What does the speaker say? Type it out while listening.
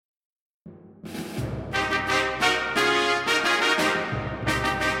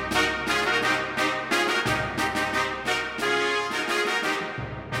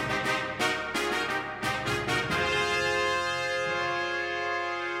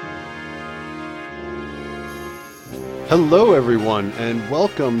Hello, everyone, and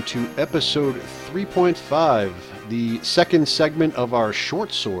welcome to episode 3.5, the second segment of our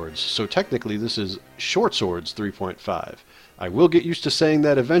Short Swords. So technically, this is Short Swords 3.5. I will get used to saying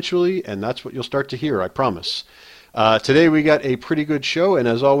that eventually, and that's what you'll start to hear, I promise. Today we got a pretty good show, and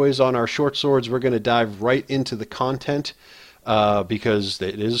as always on our Short Swords, we're going to dive right into the content because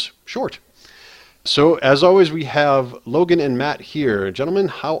it is short. So, as always, we have Logan and Matt here. Gentlemen,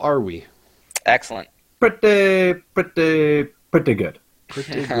 how are we? Excellent. Pretty good. Pretty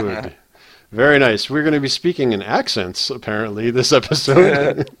good. Very nice. We're going to be speaking in accents, apparently, this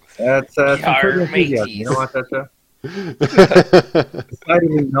episode. That's some Yarr, pretty enthusiasm. mateys. You don't want that show?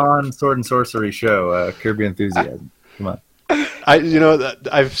 Decidedly non-sword and sorcery show, Curb Your Enthusiasm. Come on.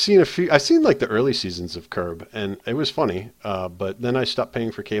 I've seen like the early seasons of Curb, and it was funny. But then I stopped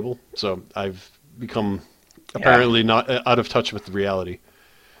paying for cable, so I've become apparently not out of touch with the reality.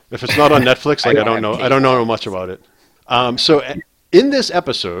 If it's not on Netflix, like I don't know much about it. So in this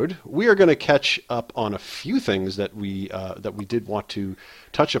episode, we are going to catch up on a few things that we did want to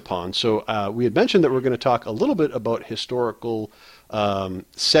touch upon. So we had mentioned that we're going to talk a little bit about historical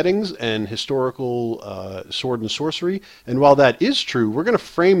settings and historical sword and sorcery. And while that is true, we're going to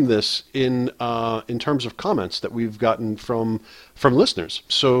frame this in terms of comments that we've gotten from listeners.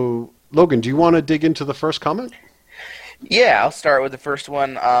 So Logan, do you want to dig into the first comment? Yeah, I'll start with the first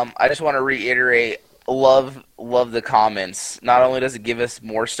one. I just want to reiterate, love the comments. Not only does it give us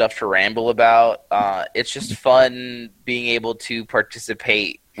more stuff to ramble about, it's just fun being able to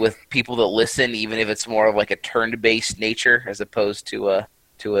participate with people that listen, even if it's more of like a turn-based nature as opposed to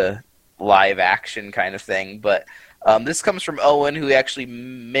a live action kind of thing. But this comes from Owen, who actually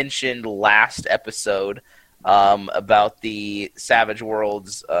mentioned last episode about the Savage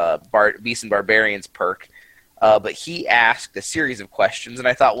Worlds Beasts and Barbarians perk. But he asked a series of questions, and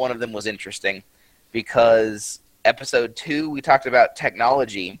I thought one of them was interesting because episode 2, we talked about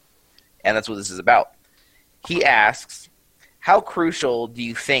technology, and that's what this is about. He asks, how crucial do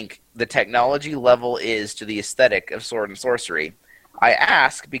you think the technology level is to the aesthetic of sword and sorcery? I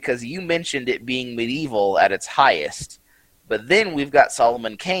ask because you mentioned it being medieval at its highest, but then we've got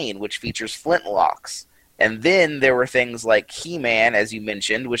Solomon Kane, which features flintlocks. And then there were things like He-Man, as you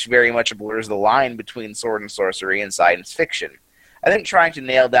mentioned, which very much blurs the line between sword and sorcery and science fiction. I think trying to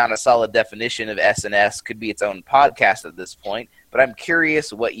nail down a solid definition of S&S could be its own podcast at this point, but I'm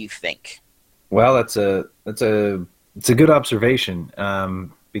curious what you think. Well, it's a good observation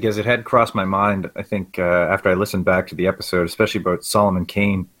because it had crossed my mind. I think after I listened back to the episode, especially about Solomon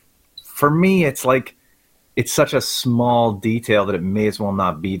Kane, for me, it's like it's such a small detail that it may as well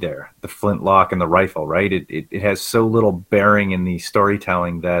not be there. The flintlock and the rifle, right? It has so little bearing in the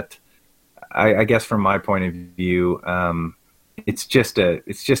storytelling that I guess from my point of view, it's just a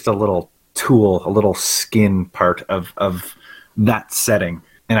little tool, a little skin part of that setting.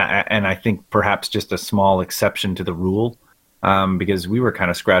 And I think perhaps just a small exception to the rule, because we were kind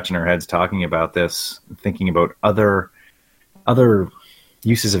of scratching our heads talking about this, thinking about other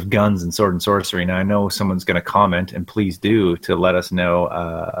uses of guns and sword and sorcery. Now, I know someone's going to comment, and please do, to let us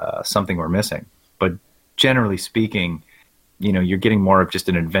know something we're missing. But generally speaking, you're getting more of just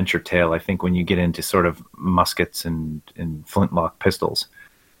an adventure tale, I think, when you get into sort of muskets and flintlock pistols.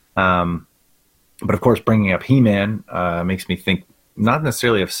 But, of course, bringing up He-Man makes me think not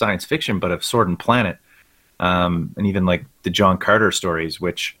necessarily of science fiction, but of Sword and Planet, and even like the John Carter stories,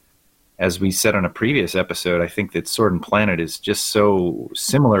 which, as we said on a previous episode, I think that Sword and Planet is just so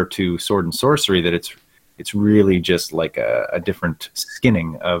similar to Sword and Sorcery that it's really just like a different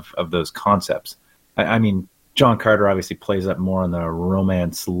skinning of those concepts. I mean, John Carter obviously plays up more on the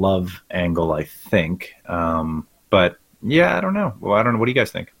romance love angle, I think. But yeah, I don't know. Well, I don't know. What do you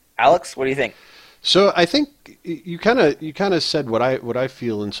guys think? Alex, what do you think? So I think you kind of said what I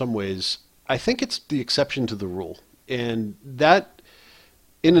feel in some ways. I think it's the exception to the rule, and that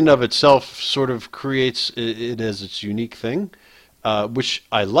in and of itself sort of creates it as its unique thing, which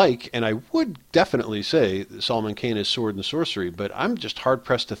I like, and I would definitely say Solomon Kane is sword and sorcery, but I'm just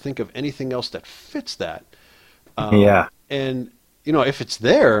hard-pressed to think of anything else that fits that. Yeah. And, if it's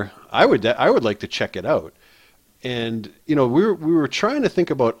there, I would like to check it out. And, we were trying to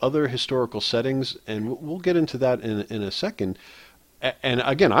think about other historical settings, and we'll get into that in a second. And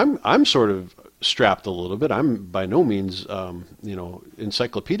again, I'm sort of strapped a little bit. I'm by no means,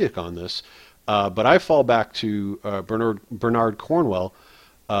 encyclopedic on this, but I fall back to Bernard Cornwell,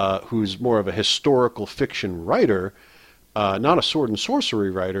 who's more of a historical fiction writer, not a sword and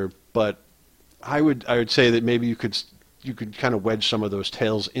sorcery writer. But I would say that maybe you could kind of wedge some of those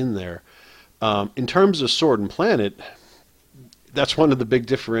tales in there. In terms of Sword and Planet, that's one of the big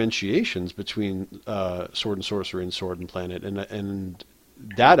differentiations between Sword and Sorcery and Sword and Planet, and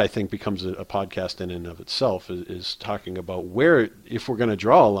that I think becomes a podcast in and of itself, is talking about where, if we're going to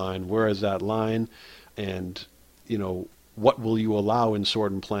draw a line, where is that line, and what will you allow in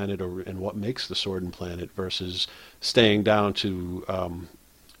Sword and Planet, and what makes the Sword and Planet versus staying down to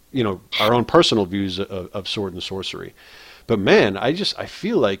our own personal views of Sword and Sorcery. But man, I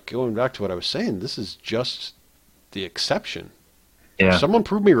feel like, going back to what I was saying, this is just the exception. Yeah. Someone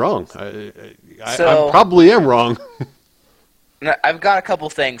prove me wrong. I probably am wrong. I've got a couple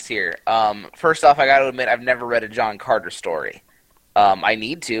things here. First off, I got to admit, I've never read a John Carter story. I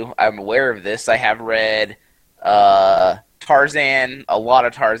need to. I'm aware of this. I have read Tarzan, a lot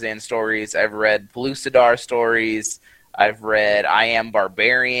of Tarzan stories. I've read Pellucidar stories. I've read I Am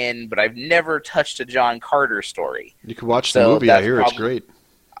Barbarian, but I've never touched a John Carter story. You can watch the movie. I hear it's great.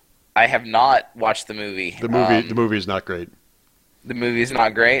 I have not watched the movie. The movie is not great. The movie's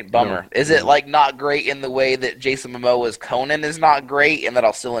not great? Bummer. No. Is it like not great in the way that Jason Momoa's Conan is not great and that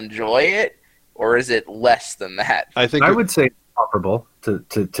I'll still enjoy it? Or is it less than that? I would say comparable to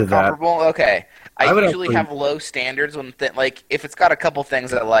that. Comparable? Okay. I usually have actually low standards when if it's got a couple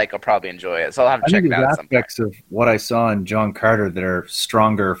things I like, I'll probably enjoy it. So I'll have to check it out at some point. Aspects of what I saw in John Carter that are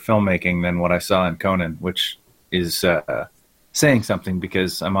stronger filmmaking than what I saw in Conan, which is saying something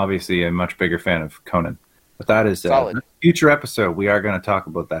because I'm obviously a much bigger fan of Conan. But that is a future episode. We are going to talk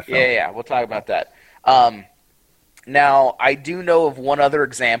about that film. Yeah, we'll talk about that. Now, I do know of one other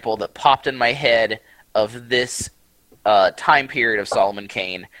example that popped in my head of this time period of Solomon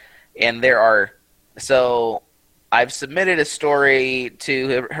Kane. And so I've submitted a story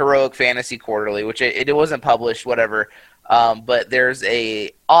to Heroic Fantasy Quarterly, which it wasn't published, whatever. But there's a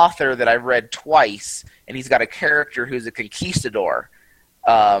author that I've read twice, and he's got a character who's a conquistador.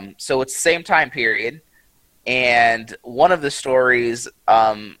 So it's the same time period. And one of the stories,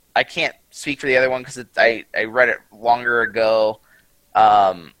 I can't speak for the other one because I read it longer ago.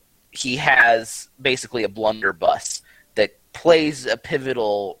 He has basically a blunderbuss that plays a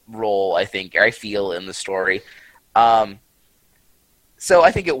pivotal role, I feel, in the story. So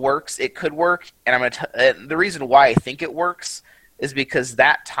I think it works. It could work. And the reason why I think it works is because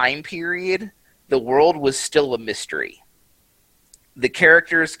that time period, the world was still a mystery. The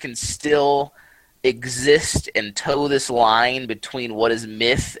characters can still exist and toe this line between what is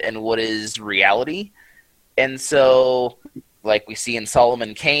myth and what is reality. And so, like we see in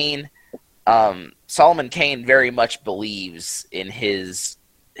Solomon Kane very much believes in his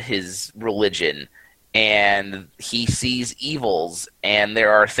religion, and he sees evils, and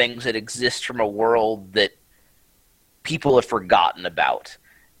there are things that exist from a world that people have forgotten about.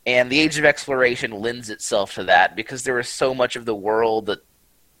 And the Age of Exploration lends itself to that because there is so much of the world that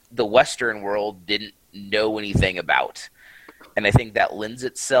the Western world didn't know anything about. And I think that lends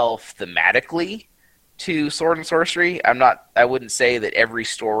itself thematically to Sword and Sorcery. I wouldn't say that every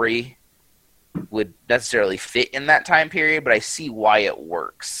story would necessarily fit in that time period, but I see why it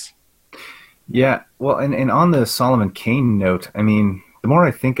works. Yeah, well, and on the Solomon Kane note, I mean, the more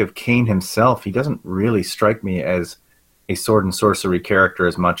I think of Kane himself, he doesn't really strike me as a Sword and Sorcery character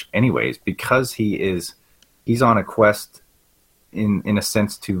as much anyways, because he's on a quest in a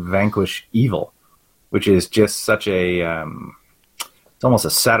sense to vanquish evil, which is just such a it's almost a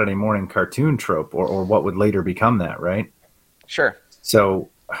Saturday morning cartoon trope, or what would later become that, right? Sure. So,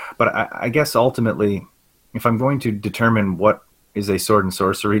 but I guess ultimately, if I'm going to determine what is a Sword and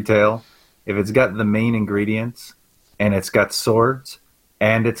Sorcery tale, if it's got the main ingredients and it's got swords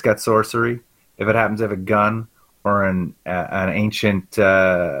and it's got sorcery, if it happens to have a gun or an ancient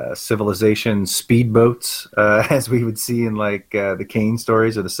civilization speedboats, as we would see in like the Kane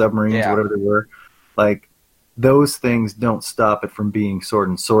stories or the submarines, whatever they were, like those things don't stop it from being Sword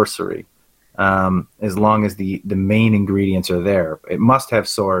and Sorcery, as long as the main ingredients are there. It must have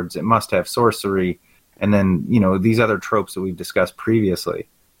swords, it must have sorcery, and then these other tropes that we've discussed previously.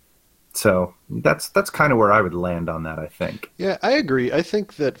 So that's kind of where I would land on that, I think. Yeah, I agree. I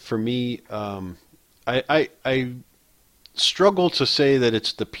think that for me, I struggle to say that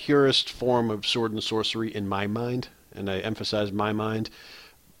it's the purest form of Sword and Sorcery in my mind, and I emphasize my mind.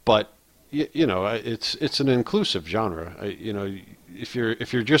 But it's an inclusive genre. If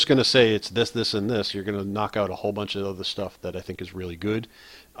you're just going to say it's this, and this, you're going to knock out a whole bunch of other stuff that I think is really good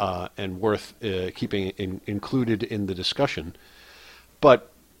and worth keeping included in the discussion. But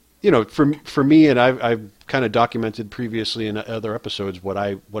for me, and I've kind of documented previously in other episodes what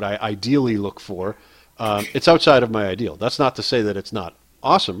I ideally look for. It's outside of my ideal. That's not to say that it's not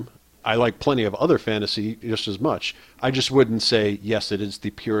awesome. I like plenty of other fantasy just as much. I just wouldn't say, yes, it is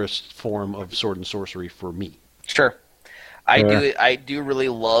the purest form of Sword and Sorcery for me. Sure. I do really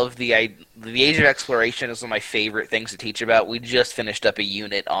love the Age of Exploration is one of my favorite things to teach about. We just finished up a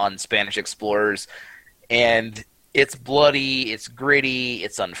unit on Spanish explorers, and it's bloody, it's gritty,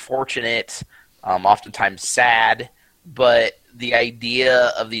 it's unfortunate, oftentimes sad, but the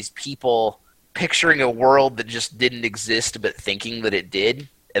idea of these people picturing a world that just didn't exist but thinking that it did,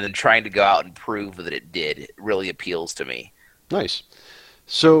 and then trying to go out and prove that it did, it really appeals to me. Nice.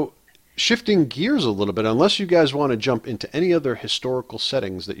 So, shifting gears a little bit, unless you guys want to jump into any other historical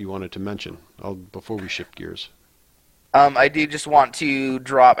settings that you wanted to mention before we shift gears. I do just want to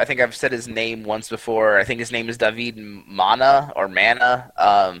drop, I think I've said his name once before. I think his name is David Mana.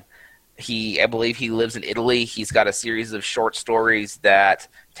 I believe he lives in Italy. He's got a series of short stories that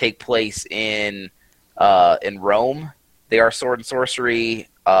take place in Rome. They are sword and sorcery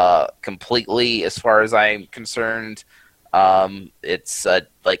completely, as far as I'm concerned. It's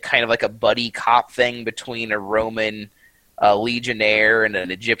kind of like a buddy cop thing between a Roman legionnaire and an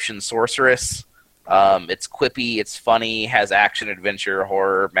Egyptian sorceress. It's quippy, it's funny, has action, adventure,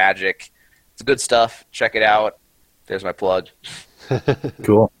 horror, magic. It's good stuff. Check it out. There's my plug.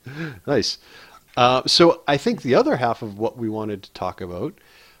 Cool. Nice. So I think the other half of what we wanted to talk about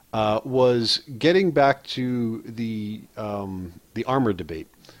was getting back to the armor debate.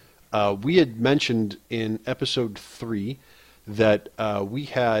 We had mentioned in episode 3 that we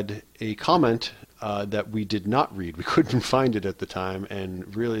had a comment that we did not read. We couldn't find it at the time,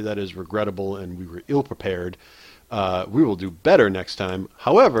 and really that is regrettable, and we were ill-prepared. We will do better next time.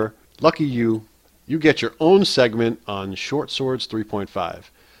 However, lucky you get your own segment on Short Swords 3.5.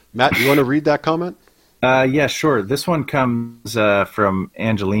 Matt, you want to read that comment? Yeah, sure. This one comes from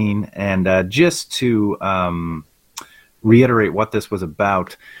Angeline, and just to reiterate what this was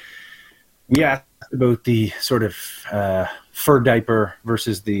about, we asked about the sort of fur diaper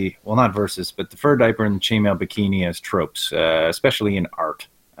versus the fur diaper and the chainmail bikini as tropes, especially in art.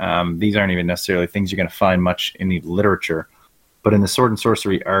 These aren't even necessarily things you're going to find much in the literature, but in the sword and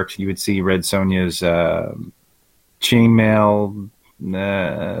sorcery art, you would see Red Sonja's chainmail,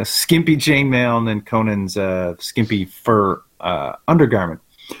 skimpy chainmail, and then Conan's skimpy fur undergarment.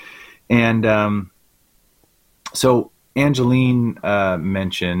 And so Angeline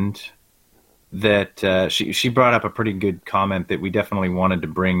mentioned that she brought up a pretty good comment that we definitely wanted to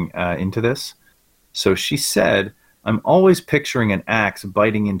bring into this. So she said, "I'm always picturing an axe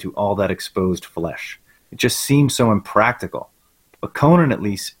biting into all that exposed flesh. It just seems so impractical. But Conan at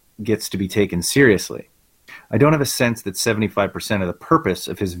least gets to be taken seriously. I don't have a sense that 75% of the purpose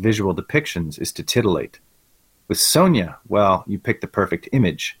of his visual depictions is to titillate. With Sonja, well, you picked the perfect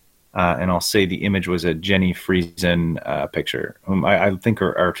image. And I'll say the image was a Jenny Friesen picture, whom I think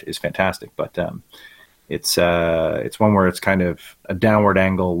her art is fantastic, but it's one where it's kind of a downward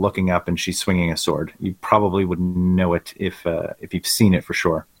angle looking up and she's swinging a sword. You probably would know it if you've seen it for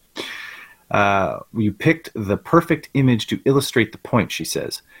sure. You picked the perfect image to illustrate the point, she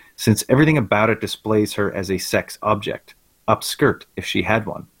says, since everything about it displays her as a sex object. Upskirt, if she had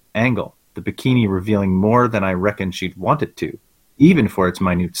one. Angle, the bikini revealing more than I reckon she'd want it to, even for its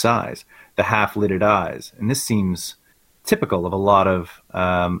minute size, the half-lidded eyes. And this seems typical of a lot of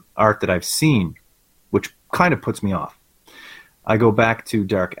art that I've seen, which kind of puts me off. I go back to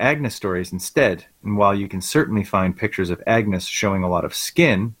Dark Agnes stories instead, and while you can certainly find pictures of Agnes showing a lot of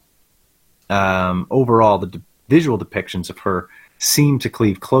skin, overall the visual depictions of her seem to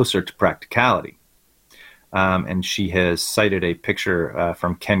cleave closer to practicality. And she has cited a picture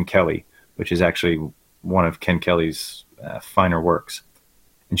from Ken Kelly, which is actually one of Ken Kelly's finer works.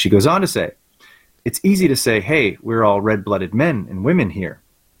 And she goes on to say, "It's easy to say, hey, we're all red-blooded men and women here,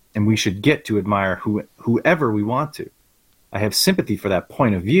 and we should get to admire whoever we want to. I have sympathy for that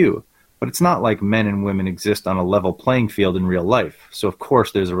point of view, but it's not like men and women exist on a level playing field in real life. So of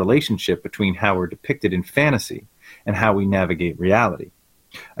course there's a relationship between how we're depicted in fantasy and how we navigate reality.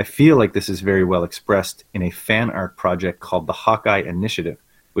 I feel like this is very well expressed in a fan art project called the Hawkeye Initiative,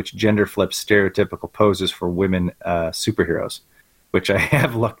 which gender flips stereotypical poses for women superheroes, which I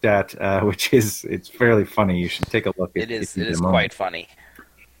have looked at, it's fairly funny. You should take a look. It is quite funny.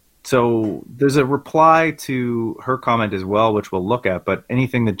 So there's a reply to her comment as well, which we'll look at, but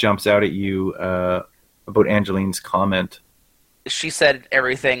anything that jumps out at you about Angeline's comment? She said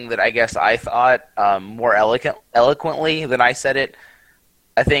everything that I guess I thought more eloquently than I said it.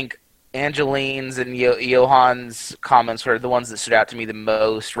 I think Angeline's and Johan's comments were the ones that stood out to me the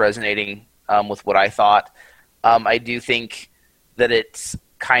most, resonating with what I thought. I do think that it's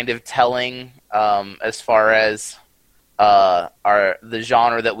kind of telling as far as the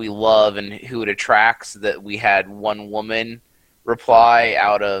genre that we love and who it attracts, that we had one woman reply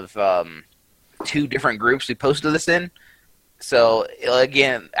out of 2 different groups we posted this in. So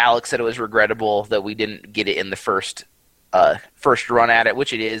again, Alex said it was regrettable that we didn't get it in the first run at it,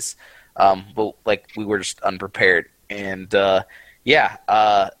 which it is. But like we were just unprepared. And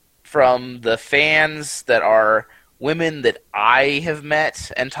from the fans that are women that I have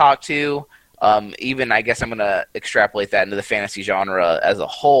met and talked to, even I guess I'm going to extrapolate that into the fantasy genre as a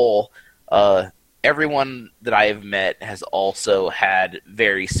whole. Everyone that I have met has also had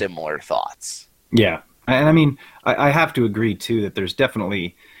very similar thoughts. Yeah. And I mean, I have to agree, too, that there's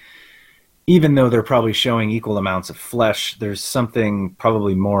definitely, even though they're probably showing equal amounts of flesh, there's something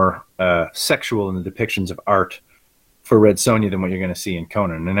probably more sexual in the depictions of art for Red Sonja than what you're going to see in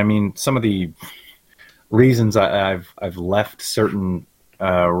Conan. And I mean, some of the reasons I've left certain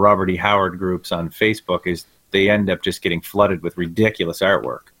Robert E. Howard groups on Facebook is they end up just getting flooded with ridiculous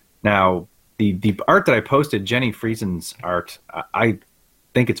artwork. Now, the art that I posted, Jenny Friesen's art, I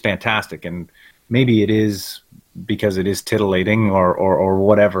think it's fantastic, and maybe it is because it is titillating or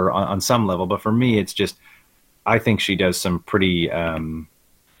whatever on some level, but for me, it's just, I think she does some pretty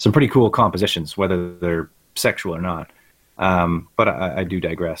cool compositions, whether they're sexual or not. But I do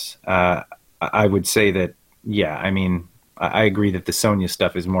digress. I would say that, yeah, I mean, I agree that the Sonja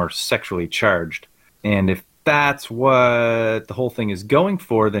stuff is more sexually charged, and if that's what the whole thing is going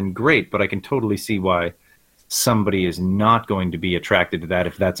for, then great, but I can totally see why somebody is not going to be attracted to that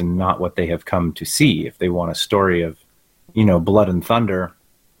if that's not what they have come to see. If they want a story of, blood and thunder,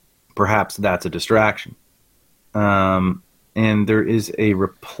 perhaps that's a distraction. And there is a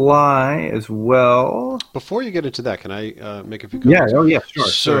reply as well. Before you get into that, can I make a few comments? Yeah, oh yeah, sure.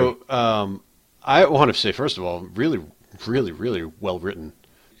 So I want to say, first of all, really, really, really well written.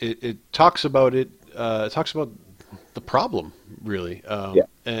 It talks about it. It talks about the problem, really.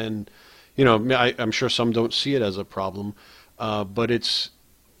 And, I'm sure some don't see it as a problem, but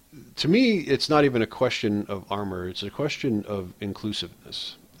to me, it's not even a question of armor. It's a question of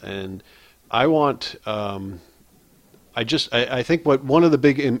inclusiveness. And I want, I think one of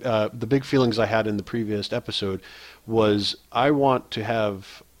the big feelings I had in the previous episode was I want to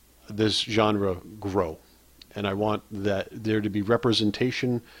have this genre grow. And I want that there to be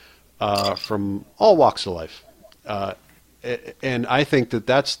representation from all walks of life. And I think that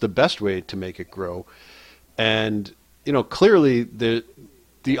that's the best way to make it grow. And, clearly the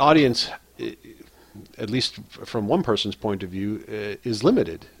audience, at least from one person's point of view, is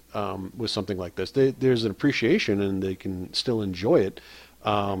limited with something like this. There's an appreciation and they can still enjoy it.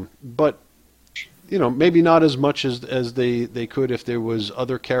 But, maybe not as much as they could if there was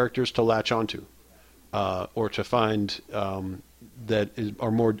other characters to latch onto or to find that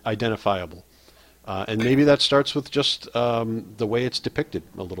are more identifiable. And maybe that starts with just the way it's depicted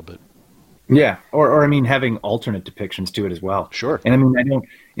a little bit. Yeah, or I mean, having alternate depictions to it as well. Sure. And I mean, I don't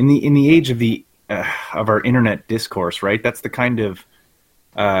in the age of of our internet discourse, right? That's the kind of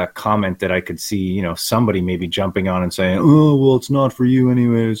comment that I could see, somebody maybe jumping on and saying, "Oh, well, it's not for you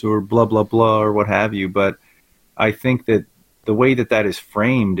anyways," or blah blah blah, or what have you. But I think that the way that is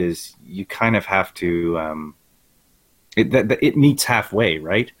framed is you kind of have to it meets halfway,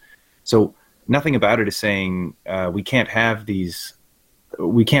 right? So nothing about it is saying we can't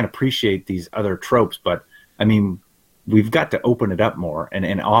appreciate these other tropes, but I mean, we've got to open it up more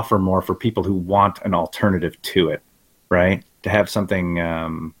and offer more for people who want an alternative to it, right? To have something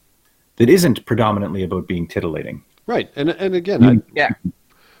that isn't predominantly about being titillating. Right, and again,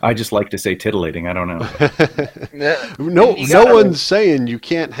 I just like to say titillating. I don't know. No one's saying you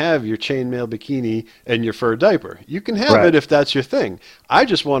can't have your chainmail bikini and your fur diaper. You can have it if that's your thing. I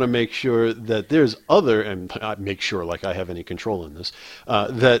just want to make sure that there's other, and I make sure like I have any control in this,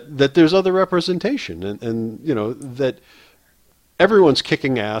 that there's other representation and that everyone's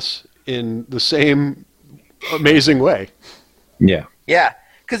kicking ass in the same amazing way. Yeah. Yeah,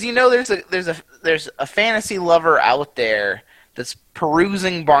 because there's a fantasy lover out there that's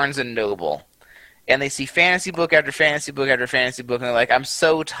perusing Barnes and Noble, and they see fantasy book after fantasy book after fantasy book, and they're like, I'm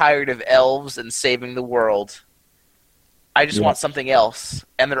so tired of elves and saving the world. I just want something else.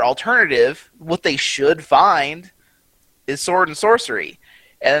 And their alternative, what they should find, is sword and sorcery.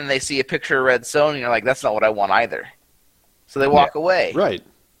 And then they see a picture of Red Sonja, and you're like, that's not what I want either. So they walk away. Right.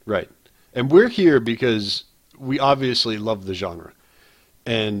 And we're here because we obviously love the genre.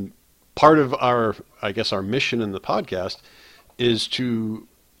 And part of our mission in the podcast is to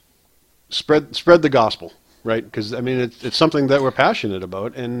spread the gospel, right? Because I mean, it's something that we're passionate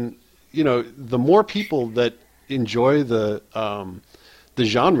about, and the more people that enjoy the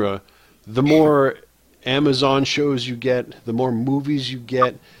genre, the more Amazon shows you get, the more movies you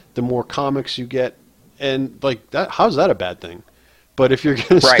get, the more comics you get, and like that, how's that a bad thing? But if you're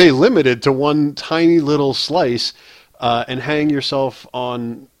going to stay limited to one tiny little slice, and hang yourself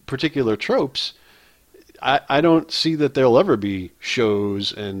on particular tropes, I don't see that there'll ever be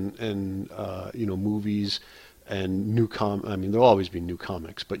shows and movies and I mean, there'll always be new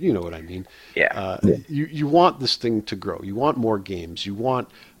comics, but you know what I mean. Yeah. You want this thing to grow. You want more games. You want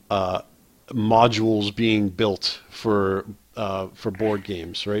modules being built for board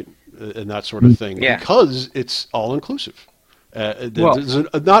games, right? And that sort of thing. Yeah. Because it's all inclusive.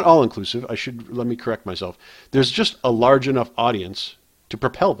 Not all inclusive. Let me correct myself. There's just a large enough audience to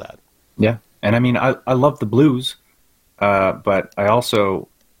propel that. Yeah. And I mean, I love the blues, but I also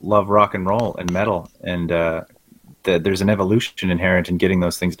love rock and roll and metal, and there's an evolution inherent in getting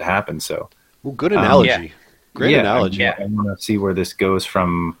those things to happen. So, well, good analogy. Yeah. Great analogy. I want to see where this goes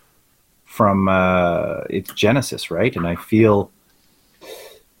from its genesis, right? And I feel,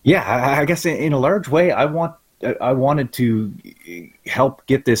 I guess in a large way, I wanted to help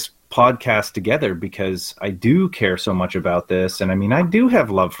get this podcast together because I do care so much about this. And I mean, I do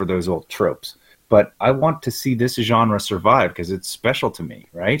have love for those old tropes, but I want to see this genre survive because it's special to me,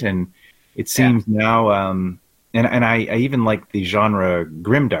 right? And it seems now, and I even like the genre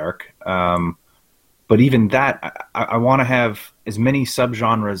grimdark, but even that, I want to have as many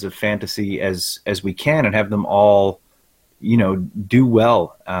subgenres of fantasy as we can and have them all, do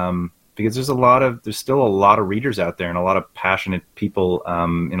well. Because there's still a lot of readers out there and a lot of passionate people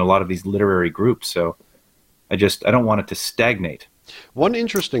in a lot of these literary groups. So I don't want it to stagnate. One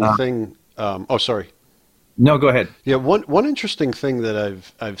interesting thing. Sorry. No, go ahead. Yeah, one interesting thing that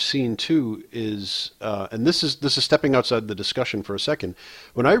I've seen too is, and this is stepping outside the discussion for a second.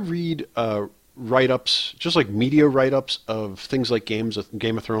 When I read write-ups, just like media write-ups of things like Game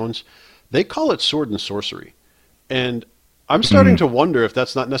of Thrones, they call it sword and sorcery, and I'm starting to wonder if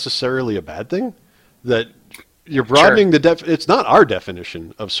that's not necessarily a bad thing. That you're broadening it's not our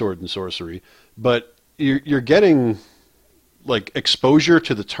definition of sword and sorcery, but you're getting like exposure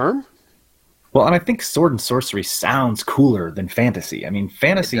to the term. Well, and I think sword and sorcery sounds cooler than fantasy. I mean,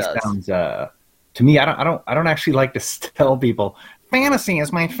 fantasy sounds to me. I don't actually like to tell people fantasy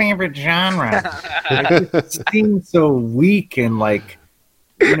is my favorite genre. It seems so weak and like,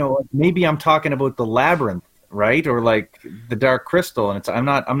 maybe I'm talking about the Labyrinth, right? Or like the Dark Crystal, and I'm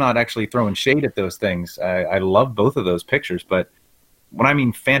not actually throwing shade at those things. I love both of those pictures, but when I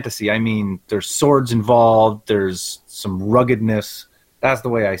mean fantasy, I mean there's swords involved, there's some ruggedness. That's the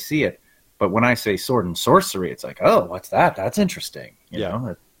way I see it. But when I say sword and sorcery, it's like, oh, what's that? That's interesting. You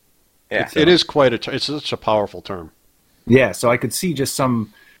know? It is it's such a powerful term. Yeah, so I could see just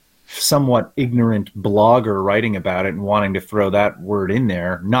some somewhat ignorant blogger writing about it and wanting to throw that word in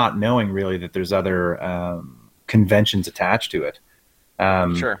there, not knowing really that there's other conventions attached to it.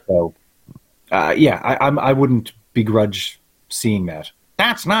 Sure. So, I wouldn't begrudge seeing that.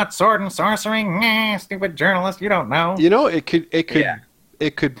 That's not sword and sorcery. Nah, stupid journalist, you don't know. It could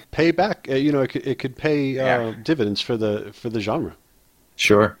pay back. It could pay dividends for the genre.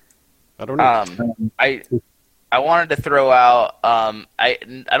 Sure. I don't know. I wanted to throw out. I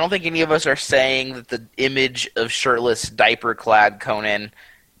don't think any of us are saying that the image of shirtless, diaper-clad Conan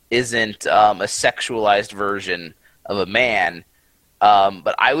isn't a sexualized version of a man.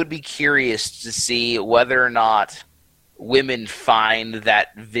 But I would be curious to see whether or not women find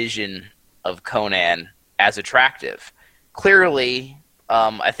that vision of Conan as attractive. Clearly,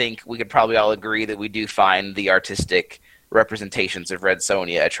 I think we could probably all agree that we do find the artistic representations of Red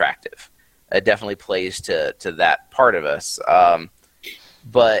Sonja attractive. It definitely plays to that part of us.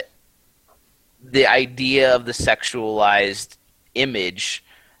 But the idea of the sexualized image,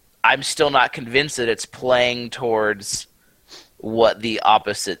 I'm still not convinced that it's playing towards what the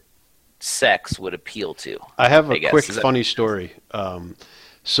opposite sex would appeal to. I have a quick funny story.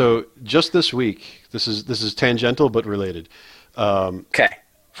 So just this week, this is tangential but related. Okay.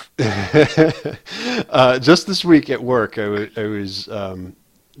 Just this week at work, I was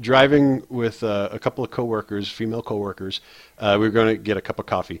driving with a couple of coworkers, female coworkers. We were going to get a cup of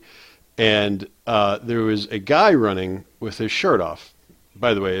coffee, and there was a guy running with his shirt off.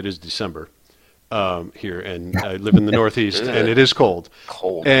 By the way, it is December here, and I live in the Northeast, and it is cold.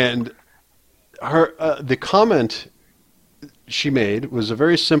 Cold. And the comment she made was a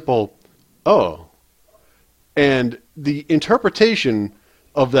very simple, "Oh," and the interpretation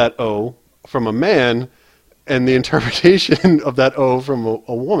of that "oh" from a man and the interpretation of that "oh" from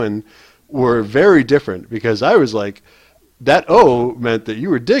a woman were very different, because I was like, that "oh" meant that you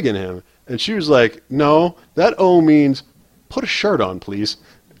were digging him, and she was like, no, that "oh" means put a shirt on, please.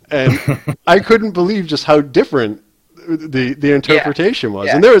 And I couldn't believe just how different the interpretation was.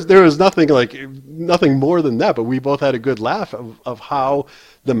 Yeah. And there was nothing more than that, but we both had a good laugh of how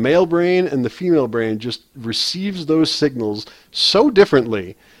the male brain and the female brain just receives those signals so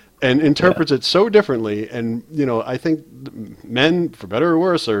differently and interprets it so differently. And, I think men, for better or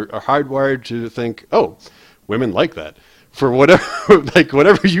worse, are hardwired to think, oh, women like that. For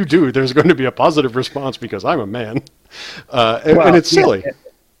whatever you do, there's going to be a positive response because I'm a man. And it's silly.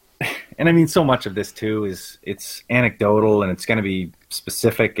 And I mean, so much of this too it's anecdotal and it's going to be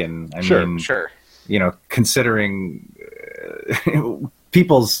specific. And Sure. Considering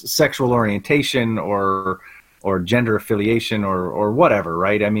people's sexual orientation or gender affiliation or whatever,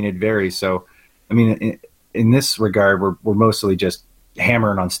 right? I mean, it varies. So, I mean, in this regard, we're mostly just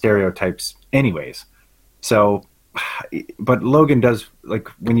hammering on stereotypes anyways. So, but Logan does, like,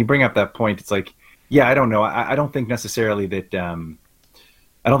 when you bring up that point, it's like, yeah, I don't know. I don't think necessarily that,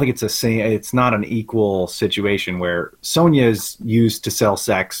 I don't think it's not an equal situation where Sonya is used to sell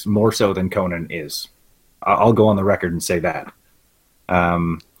sex more so than Conan is. I'll go on the record and say that.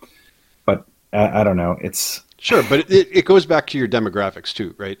 But I don't know. It's sure, but it goes back to your demographics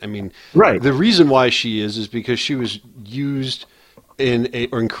too, right? I mean, right. The reason why she is because she was used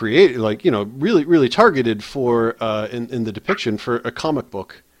or created, like, really, really targeted for in the depiction for a comic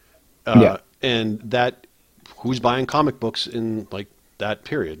book, and that who's buying comic books in like that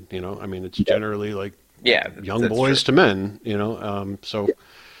period, I mean, it's generally like young boys to men, so.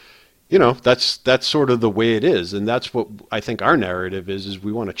 That's sort of the way it is, and that's what I think our narrative is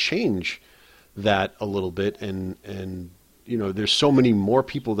we want to change that a little bit, and there's so many more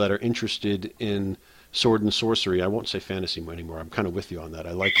people that are interested in sword and sorcery. I won't say fantasy anymore. I'm kind of with you on that.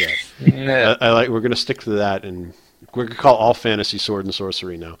 I like that. We're going to stick to that, and we're going to call all fantasy sword and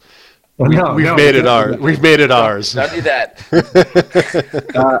sorcery now. We've made it ours. We've made it ours. Don't do that.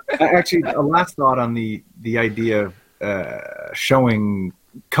 Actually, a last thought on the idea of showing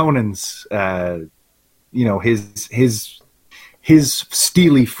Conan's, his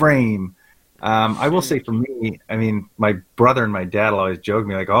steely frame. I will say for me, I mean, my brother and my dad will always joke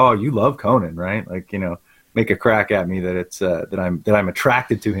me like, "Oh, you love Conan, right?" Like, make a crack at me that it's that I'm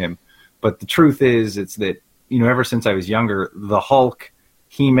attracted to him. But the truth is, it's that ever since I was younger, the Hulk,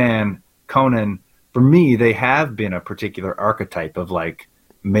 He-Man, Conan, for me, they have been a particular archetype of like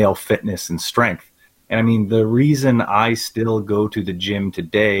male fitness and strength. And I mean, the reason I still go to the gym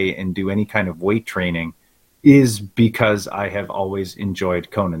today and do any kind of weight training is because I have always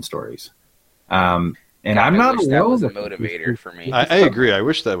enjoyed Conan stories. And I'm not alone. That was a motivator for me. I agree. I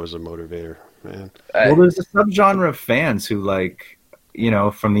wish that was a motivator, man. Well, there's a subgenre of fans who like,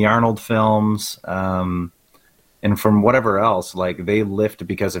 from the Arnold films, and from whatever else, like they lift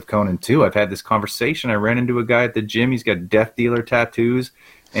because of Conan too. I've had this conversation. I ran into a guy at the gym. He's got Death Dealer tattoos.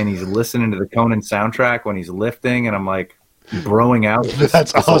 And he's listening to the Conan soundtrack when he's lifting, and I'm like broing out.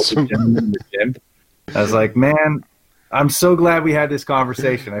 That's awesome. I was like, man, I'm so glad we had this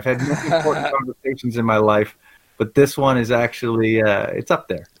conversation. I've had many important conversations in my life, but this one is actually it's up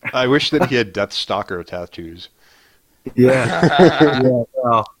there. I wish that he had Deathstalker tattoos. Yeah,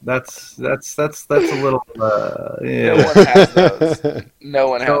 well, that's a little. No one has those. No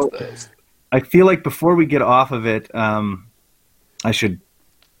one has those. I feel like before we get off of it, I should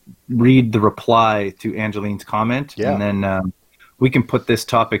read the reply to Angeline's comment, and then we can put this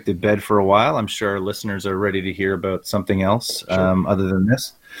topic to bed for a while. I'm sure our listeners are ready to hear about something else other than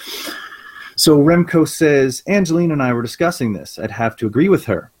this. So Remco says, Angeline and I were discussing this. I'd have to agree with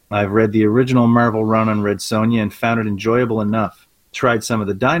her. I've read the original Marvel run on Red Sonja and found it enjoyable enough. Tried some of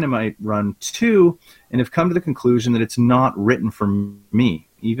the Dynamite run too, and have come to the conclusion that it's not written for me.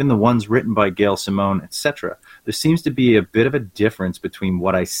 Even the ones written by Gail Simone, etc. There seems to be a bit of a difference between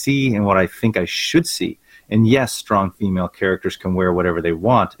what I see and what I think I should see. And yes, strong female characters can wear whatever they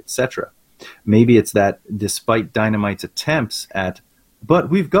want, etc. Maybe it's that despite Dynamite's attempts at, but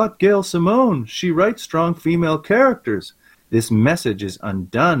we've got Gail Simone, she writes strong female characters. This message is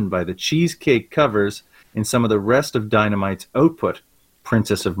undone by the cheesecake covers and some of the rest of Dynamite's output.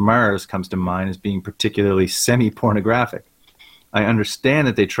 Princess of Mars comes to mind as being particularly semi-pornographic. I understand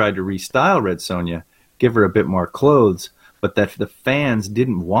that they tried to restyle Red Sonja, give her a bit more clothes, but that the fans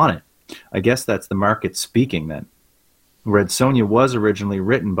didn't want it. I guess that's the market speaking then. Red Sonja was originally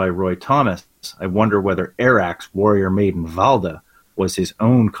written by Roy Thomas. I wonder whether Arak's warrior maiden Valda was his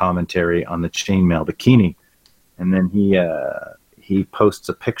own commentary on the chainmail bikini. And then he posts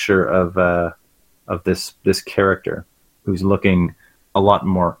a picture of this character who's looking a lot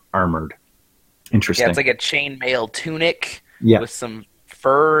more armored. Interesting. Yeah, it's like a chainmail tunic. Yeah. With some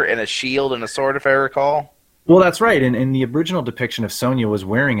fur and a shield and a sword, if I recall. Well, that's right. And in the original depiction of Sonya was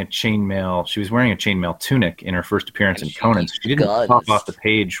wearing a chainmail. She was wearing a chainmail tunic in her first appearance And in she Conan. So used she didn't guns. pop off the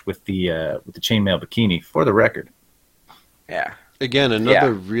page with the chainmail bikini. For the record. Yeah. Again,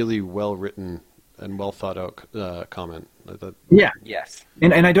 another really well written and well thought out comment. Yeah. Yes.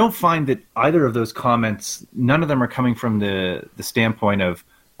 And I don't find that either of those comments, none of them are coming from the standpoint of,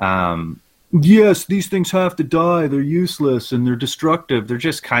 yes, these things have to die. They're useless and they're destructive. They're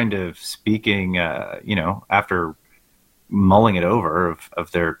just kind of speaking, after mulling it over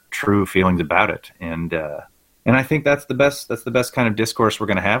of their true feelings about it. And I think that's the best kind of discourse we're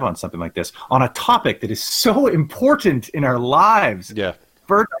going to have on something like this, on a topic that is so important in our lives. Yeah.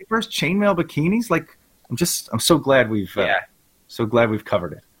 First chainmail bikinis, like I'm so glad we've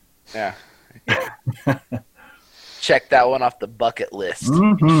covered it. Yeah. Check that one off the bucket list.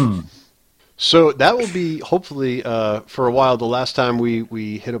 Mm-hmm. So that will be hopefully for a while the last time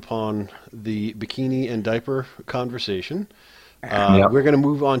we hit upon the bikini and diaper conversation. Yep. We're going to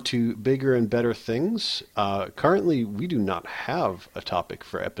move on to bigger and better things. Currently, we do not have a topic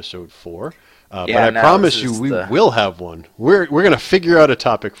for episode 4, but I promise you we will have one. We're going to figure out a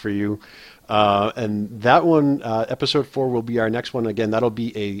topic for you, and that one, episode 4, will be our next one. Again, that'll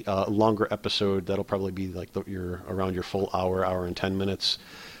be a longer episode. That'll probably be like around your full hour and 10 minutes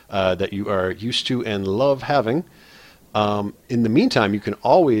that you are used to and love having. In the meantime, you can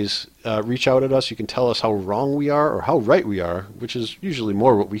always reach out at us. You can tell us how wrong we are or how right we are, which is usually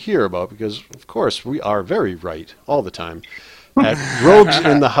more what we hear about because, of course, we are very right all the time. At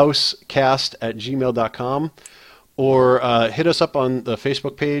roguesinthehousecast@gmail.com or hit us up on the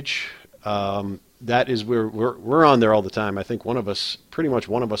Facebook page. That is where we're on there all the time. I think one of us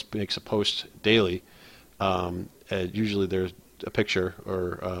makes a post daily. Usually there's a picture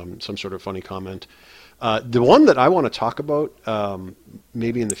or some sort of funny comment. The one that I want to talk about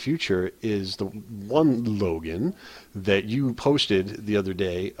maybe in the future is the one, Logan, that you posted the other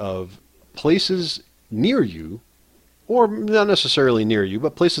day of places near you, or not necessarily near you,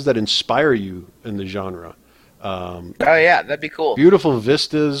 but places that inspire you in the genre. Oh yeah, that'd be cool. Beautiful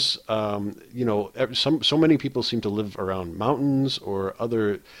vistas. So many people seem to live around mountains or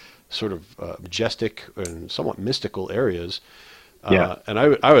other sort of majestic and somewhat mystical areas. Yeah. And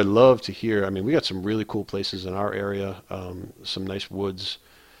I would love to hear. I mean, we got some really cool places in our area, some nice woods,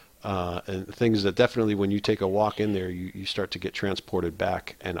 and things that definitely, when you take a walk in there, you start to get transported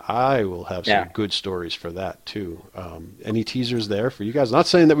back. And I will have some good stories for that too. Any teasers there for you guys? Not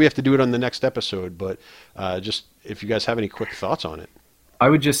saying that we have to do it on the next episode, but just if you guys have any quick thoughts on it. I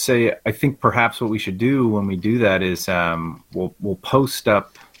would just say, I think perhaps what we should do when we do that is we'll post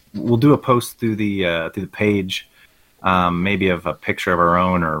up. We'll do a post through the page. Maybe of a picture of our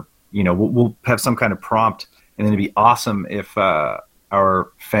own, or we'll have some kind of prompt, and then it'd be awesome if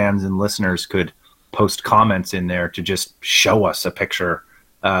our fans and listeners could post comments in there to just show us a picture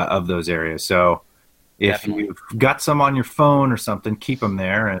of those areas. So if you've got some on your phone or something, keep them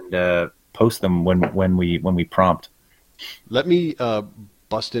there and post them when we prompt. Let me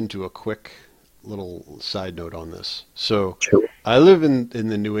bust into a quick little side note on this. So Sure. I live in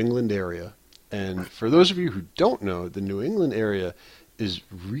the New England area. And for those of you who don't know, the New England area is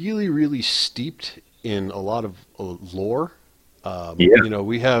really, really steeped in a lot of lore.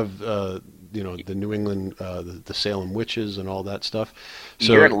 We have, the New England, the Salem witches and all that stuff.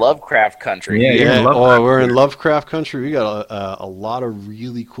 So, you're in Lovecraft country. Yeah. We're in Lovecraft country. We got a lot of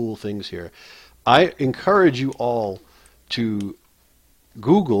really cool things here. I encourage you all to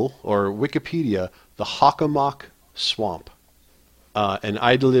Google or Wikipedia the Hockomock Swamp. And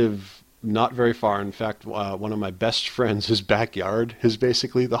I live not very far. In fact, one of my best friends, his backyard is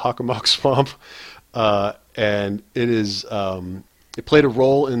basically the Hockomock Swamp, and it is. It played a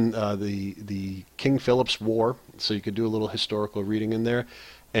role in the King Philip's War, so you could do a little historical reading in there,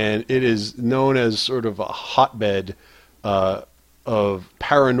 and it is known as sort of a hotbed of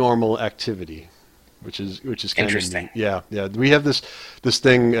paranormal activity. Which is kind interesting. of neat. Yeah. We have this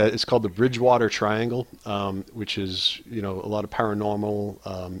thing. It's called the Bridgewater Triangle, which is a lot of paranormal,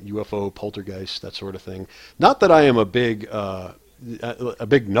 UFO, poltergeist, that sort of thing. Not that I am a big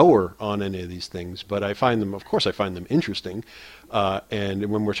knower on any of these things, but I find them interesting. And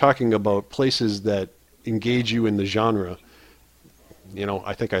when we're talking about places that engage you in the genre,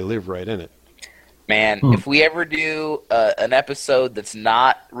 I think I live right in it. Man, if we ever do an episode that's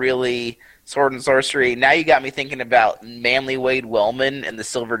not really sword and sorcery, now you got me thinking about Manly Wade Wellman and the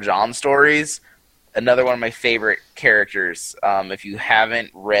Silver John stories. Another one of my favorite characters. If you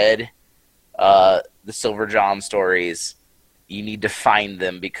haven't read the Silver John stories, you need to find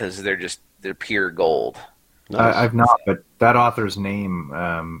them because they're pure gold. Nice. I've not, but that author's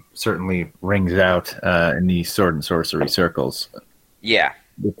name certainly rings out in the sword and sorcery circles. Yeah.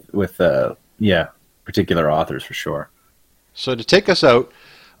 With particular authors for sure. So to take us out,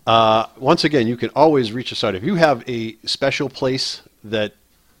 once again, you can always reach us out. If you have a special place that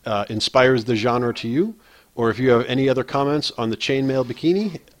inspires the genre to you, or if you have any other comments on the chainmail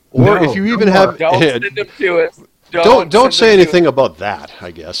bikini, or if you even have... Don't send them to us. Don't say anything about that,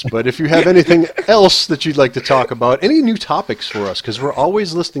 I guess. But if you have anything else that you'd like to talk about, any new topics for us, because we're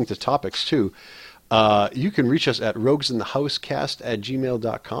always listening to topics too, you can reach us at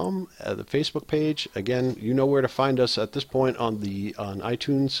roguesinthehousecast@gmail.com, the Facebook page. Again, you know where to find us at this point on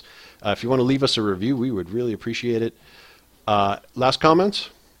iTunes. If you want to leave us a review, we would really appreciate it. Last comments?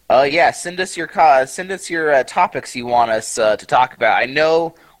 Yeah, send us your topics you want us to talk about. I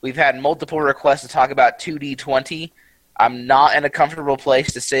know we've had multiple requests to talk about 2D20. I'm not in a comfortable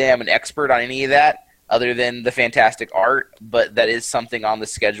place to say I'm an expert on any of that, other than the fantastic art, but that is something on the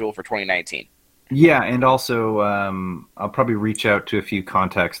schedule for 2019. Yeah, and also I'll probably reach out to a few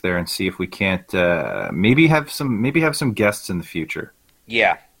contacts there and see if we can't maybe have some guests in the future.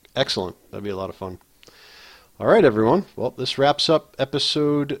 Yeah. Excellent. That'd be a lot of fun. All right, everyone. Well, this wraps up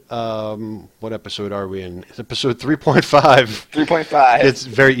episode. What episode are we in? It's episode 3.5. 3.5. It's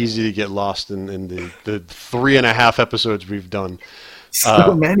very easy to get lost in the 3.5 episodes we've done.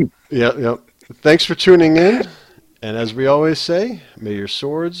 So many. Yeah. Thanks for tuning in. And as we always say, may your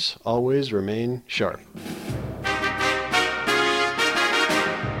swords always remain sharp.